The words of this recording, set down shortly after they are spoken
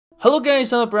Hello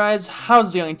guys, AnimeUpRise,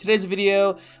 how's it going? In today's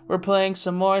video, we're playing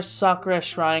some more Sakura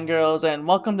Shrine Girls, and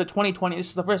welcome to 2020. This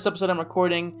is the first episode I'm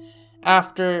recording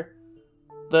after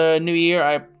the new year,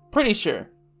 I'm pretty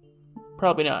sure.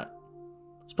 Probably not.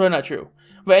 It's probably not true.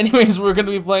 But anyways, we're going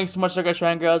to be playing some more Sakura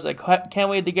Shrine Girls. I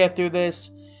can't wait to get through this.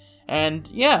 And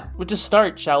yeah, we'll just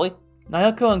start, shall we?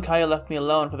 Nayoko and Kaya left me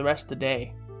alone for the rest of the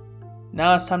day.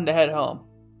 Now it's time to head home.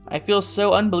 I feel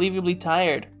so unbelievably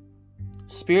tired.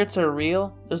 Spirits are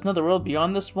real, there's another world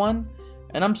beyond this one,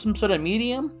 and I'm some sort of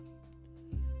medium?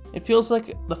 It feels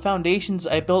like the foundations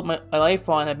I built my life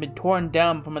on have been torn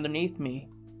down from underneath me.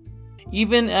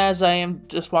 Even as I am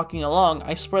just walking along,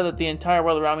 I swear that the entire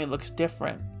world around me looks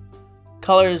different.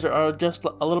 Colors are just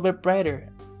a little bit brighter.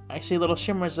 I see little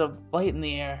shimmers of light in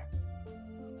the air.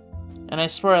 And I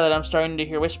swear that I'm starting to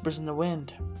hear whispers in the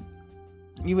wind.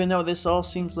 Even though this all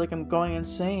seems like I'm going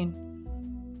insane,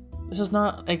 this is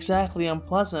not exactly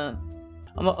unpleasant.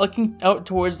 I'm looking out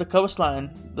towards the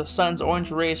coastline. The sun's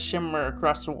orange rays shimmer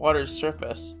across the water's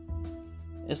surface.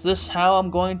 Is this how I'm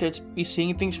going to be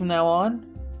seeing things from now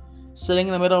on? Sitting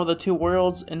in the middle of the two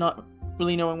worlds and not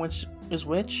really knowing which is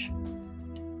which?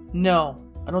 No,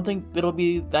 I don't think it'll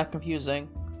be that confusing.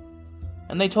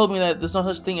 And they told me that there's no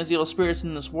such thing as evil spirits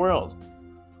in this world.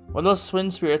 Well, those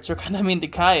twin spirits are kind of mean to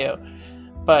Kaio,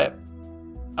 but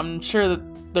I'm sure that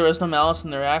there is no malice in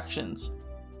their actions.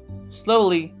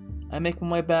 Slowly, I make my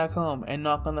way back home and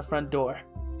knock on the front door.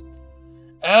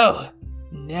 Oh,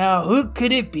 now who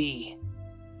could it be?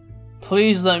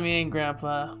 Please let me in,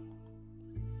 Grandpa.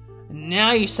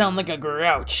 Now you sound like a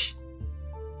grouch.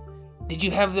 Did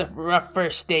you have the rough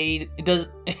first day?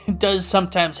 It does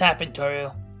sometimes happen,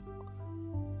 Toru.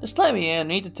 Just let me in, I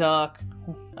need to talk.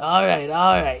 Alright.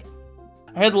 I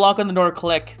heard the lock on the door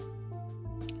click.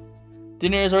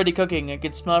 Dinner is already cooking, I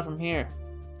can smell it from here.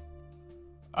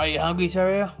 Are you hungry,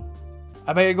 Toru?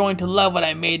 I bet you're going to love what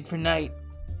I made for night.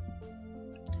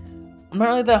 I'm not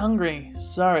really that hungry,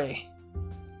 sorry.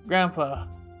 Grandpa.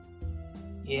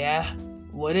 Yeah?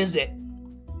 What is it?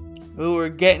 Ooh, we're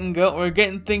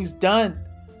getting things done.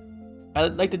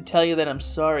 I'd like to tell you that I'm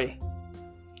sorry.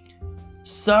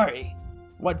 Sorry?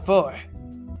 What for?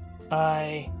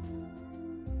 I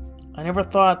never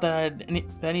thought that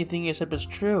anything you said was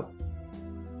true.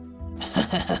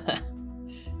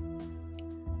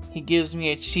 He gives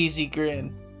me a cheesy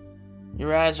grin.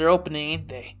 Your eyes are opening, ain't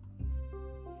they?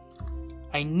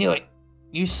 I knew it.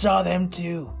 You saw them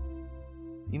too.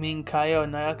 You mean Kaio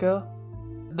and Nayoko?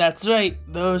 That's right.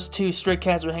 Those two stray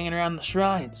cats were hanging around the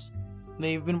shrines.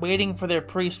 They've been waiting for their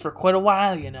priest for quite a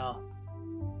while, you know.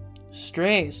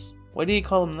 Strays? Why do you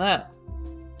call them that?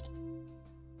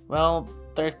 Well,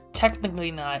 they're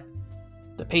technically not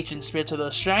the patron spirits of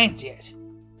those shrines yet.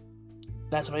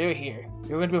 That's why you're here.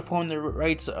 You're going to perform the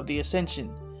rites of the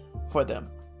Ascension for them.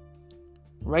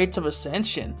 Rites of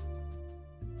Ascension?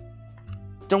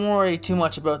 Don't worry too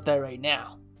much about that right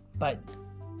now, but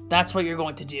that's what you're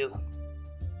going to do.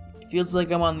 It feels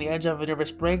like I'm on the edge of a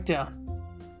nervous breakdown.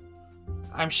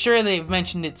 I'm sure they've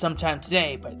mentioned it sometime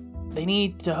today, but they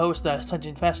need to host the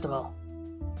Ascension Festival.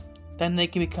 Then they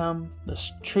can become the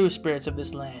true spirits of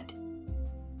this land.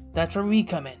 That's where we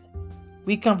come in.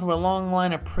 We come from a long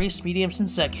line of priests, mediums, and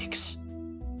psychics.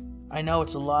 I know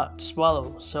it's a lot to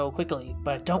swallow so quickly,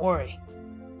 but don't worry.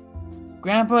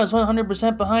 Grandpa is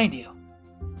 100% behind you.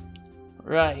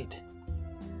 Right.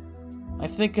 I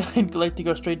think I'd like to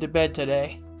go straight to bed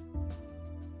today.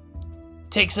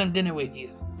 Take some dinner with you.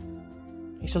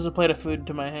 He shoves a plate of food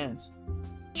into my hands.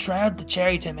 Try out the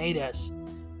cherry tomatoes.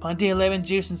 Plenty of lemon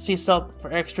juice and sea salt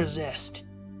for extra zest.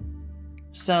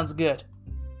 Sounds good.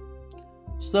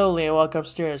 Slowly, I walk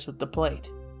upstairs with the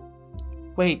plate.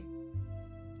 Wait,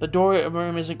 the door of my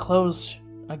room isn't closed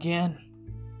again.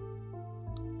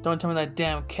 Don't tell me that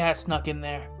damn cat snuck in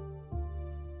there.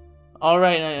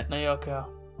 Alright, Nayoko.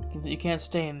 You can't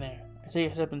stay in there. I take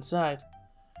a step inside.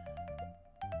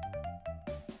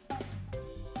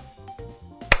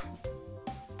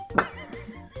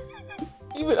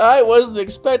 Even I wasn't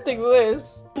expecting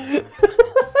this.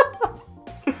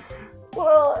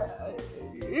 Well,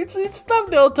 it's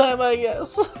thumbnail time, I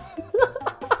guess.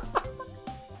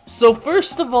 So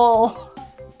first of all,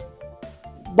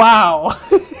 wow.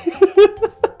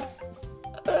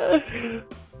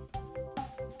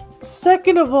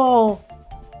 Second of all,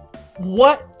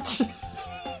 what?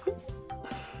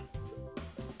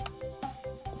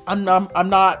 I'm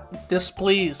not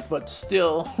displeased, but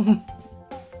still.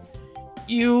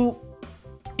 You.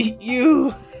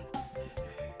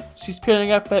 She's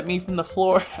peering up at me from the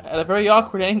floor at a very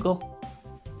awkward angle.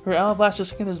 Her alabaster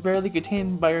skin is barely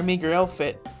contained by her meager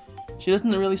outfit. She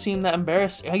doesn't really seem that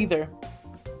embarrassed either.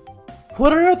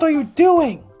 What on earth are you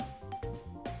doing?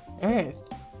 Earth.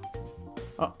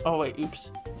 Oh wait,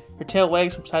 oops. Her tail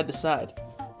wags from side to side.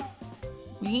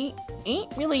 We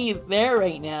ain't really there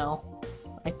right now.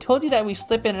 I told you that we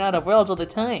slip in and out of worlds all the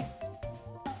time.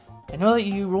 I know that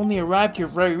you only arrived here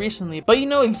very recently, but you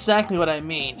know exactly what I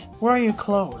mean. Where are your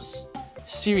clothes?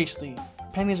 Seriously,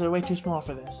 panties are way too small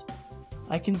for this.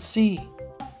 I can see.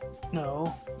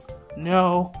 No.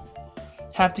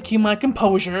 Have to keep my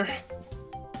composure.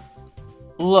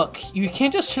 Look, you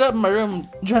can't just shut up in my room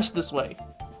dressed this way.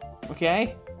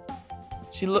 Okay?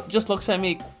 She just looks at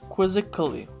me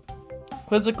quizzically.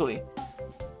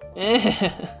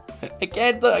 I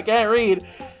can't read.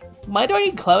 Why do I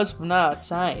need clothes from not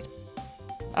outside?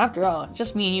 After all, it's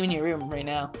just me and you in your room right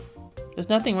now. There's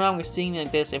nothing wrong with seeing me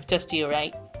like this if it's just you,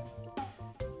 right?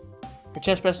 Her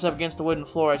chest presses up against the wooden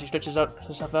floor as she stretches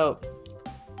herself out.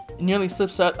 It nearly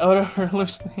slips out of her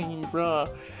loose hanging bra.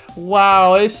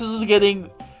 Wow, this is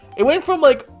getting... It went from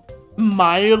like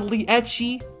mildly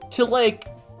ecchi to like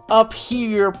up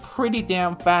here pretty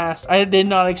damn fast. I did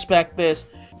not expect this.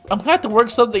 I'm gonna have to work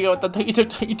something out with the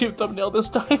YouTube thumbnail this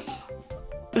time.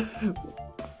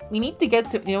 We need to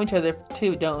get to know each other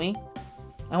too, don't we?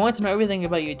 I want to know everything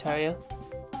about you, Tario.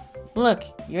 Look,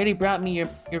 you already brought me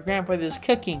your grandfather's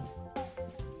cooking.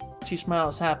 She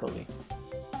smiles happily.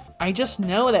 I just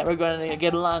know that we're going to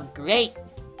get along great.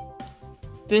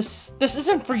 This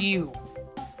isn't for you.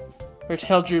 Her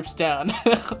tail droops down.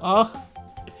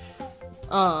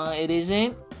 It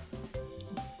isn't?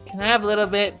 Can I have a little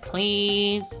bit,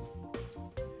 please?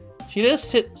 She just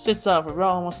sits up, her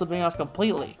bra almost slipping off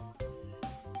completely.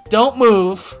 Don't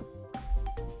move.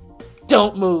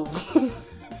 Don't move.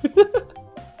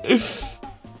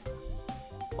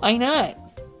 Why not?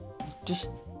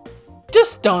 Just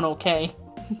don't, okay?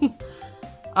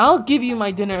 I'll give you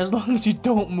my dinner as long as you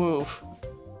don't move.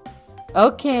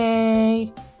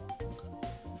 Okay.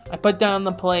 I put down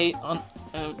the plate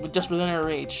just within her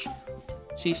reach.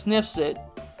 She sniffs it,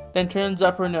 then turns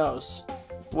up her nose.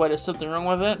 What, is something wrong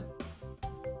with it?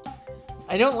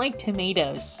 I don't like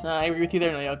tomatoes. I agree with you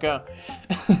there,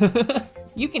 Nayoko.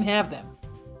 You can have them.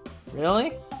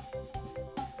 Really?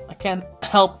 I can't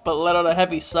help but let out a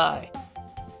heavy sigh.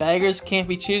 Beggars can't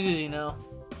be choosers, you know.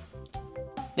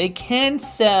 They can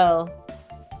sell.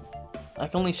 I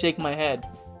can only shake my head.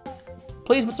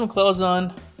 Please put some clothes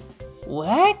on.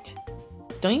 What?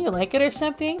 Don't you like it or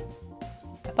something?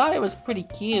 I thought it was pretty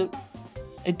cute.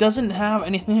 It doesn't have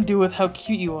anything to do with how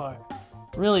cute you are.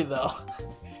 Really though.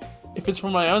 If it's for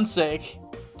my own sake,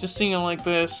 just seeing them like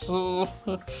this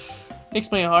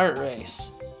makes my heart race.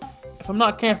 If I'm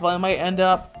not careful, I might end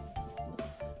up...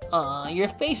 Aw, your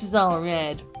face is all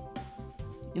red.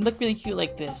 You look really cute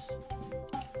like this.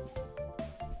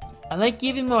 I like you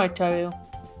even more, Taru.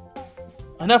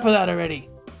 Enough of that already.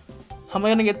 How am I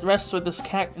gonna get the rest with this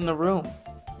cat in the room?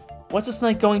 What's this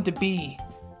night going to be?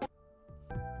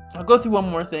 I'll go through one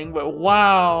more thing, but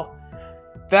wow.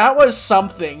 That was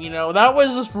something, you know, that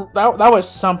was just, that was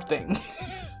something.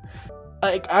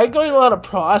 Like, I'm going to let it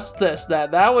process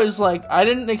that. That was like, I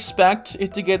didn't expect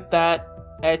it to get that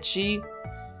ecchi.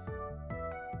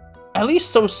 At least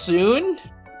so soon.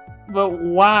 But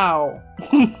wow.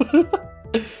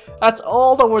 That's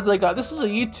all the words I got. This is a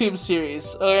YouTube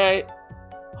series, alright?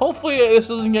 Hopefully this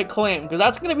doesn't get claimed, because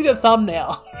that's going to be the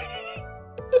thumbnail.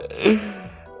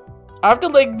 I have to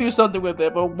like do something with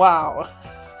it, but wow.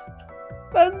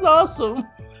 That's awesome.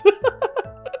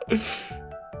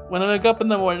 When I wake up in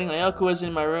the morning, Nayoko is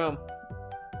in my room.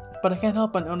 But I can't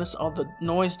help but notice all the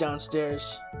noise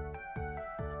downstairs.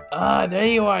 Ah, there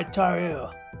you are,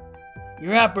 Taru.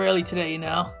 You're up early today, you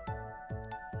know.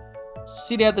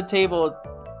 Seated at the table,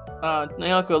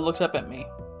 Nayoko looks up at me.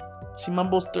 She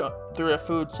mumbles through her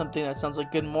food something that sounds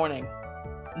like good morning.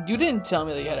 You didn't tell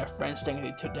me that you had a friend staying with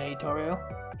you today, Taru.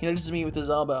 He nudges me with his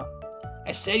elbow.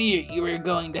 I said you were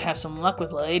going to have some luck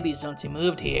with ladies once you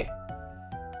moved here.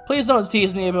 Please don't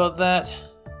tease me about that.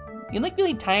 You look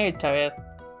really tired, Taru.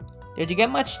 Did you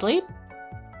get much sleep?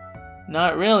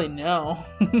 Not really, no.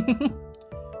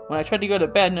 When I tried to go to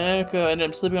bed, Nayoko ended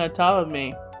up sleeping on top of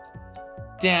me.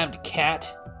 Damned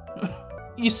cat.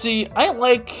 You see, I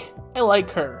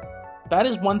like her. That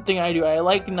is one thing I do. I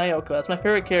like Nayoko. That's my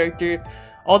favorite character.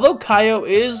 Although Kaio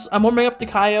is... I'm warming up to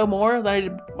Kaio more than I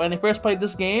did when I first played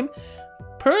this game.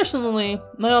 Personally,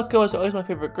 Nayoko is always my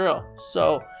favorite girl.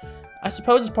 So, I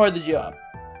suppose it's part of the job.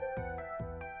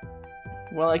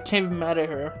 Well, I can't be mad at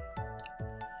her.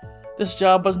 This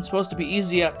job wasn't supposed to be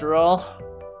easy after all.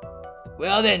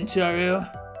 Well then, Taru.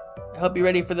 I hope you're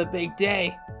ready for the big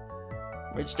day.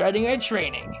 We're starting our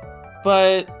training.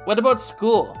 But what about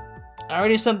school? I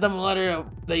already sent them a letter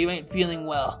that you ain't feeling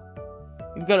well.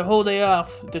 You've got a whole day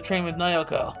off to train with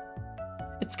Nayoko.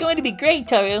 It's going to be great,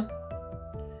 Toru.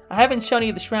 I haven't shown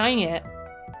you the shrine yet.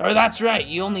 Oh, that's right.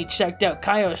 You only checked out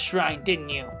Kaio's shrine, didn't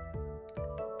you?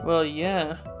 Well,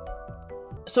 yeah.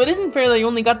 So it isn't fair that you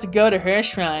only got to go to her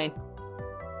shrine.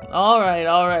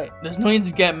 Alright. There's no need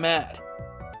to get mad.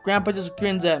 Grandpa just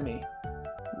grins at me.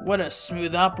 What a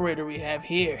smooth operator we have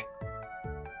here.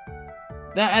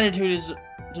 That attitude is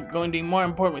going to be more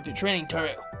important with your training, Toru.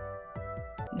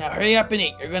 Now hurry up and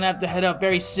eat. You're gonna have to head out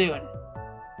very soon.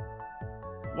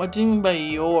 What do you mean by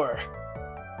your?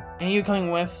 Ain't you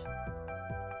coming with?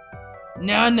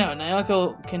 No.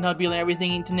 Nayoko can help you learn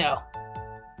everything you need to know.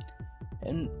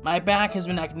 And my back has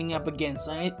been acting up again,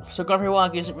 so going for a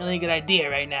walk isn't really a good idea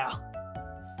right now.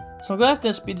 So I'm gonna have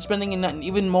to be spending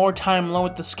even more time alone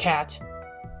with this cat.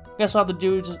 Guess I'll have to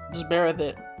do just bear with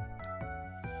it.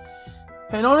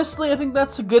 And honestly, I think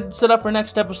that's a good setup for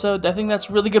next episode. I think that's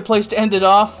a really good place to end it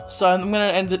off. So I'm gonna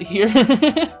end it here.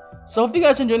 So if you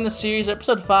guys are enjoying this series,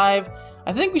 episode 5,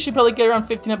 I think we should probably get around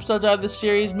 15 episodes out of this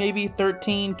series, maybe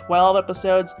 13, 12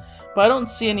 episodes, but I don't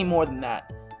see any more than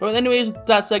that. But anyways, with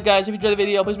that said, guys, if you enjoyed the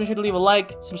video, please make sure to leave a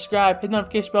like, subscribe, hit the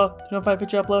notification bell to notify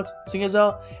future uploads. See you guys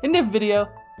all in the video.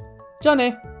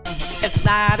 Johnny. It's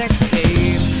not a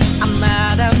game. I'm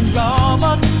not a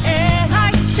robot.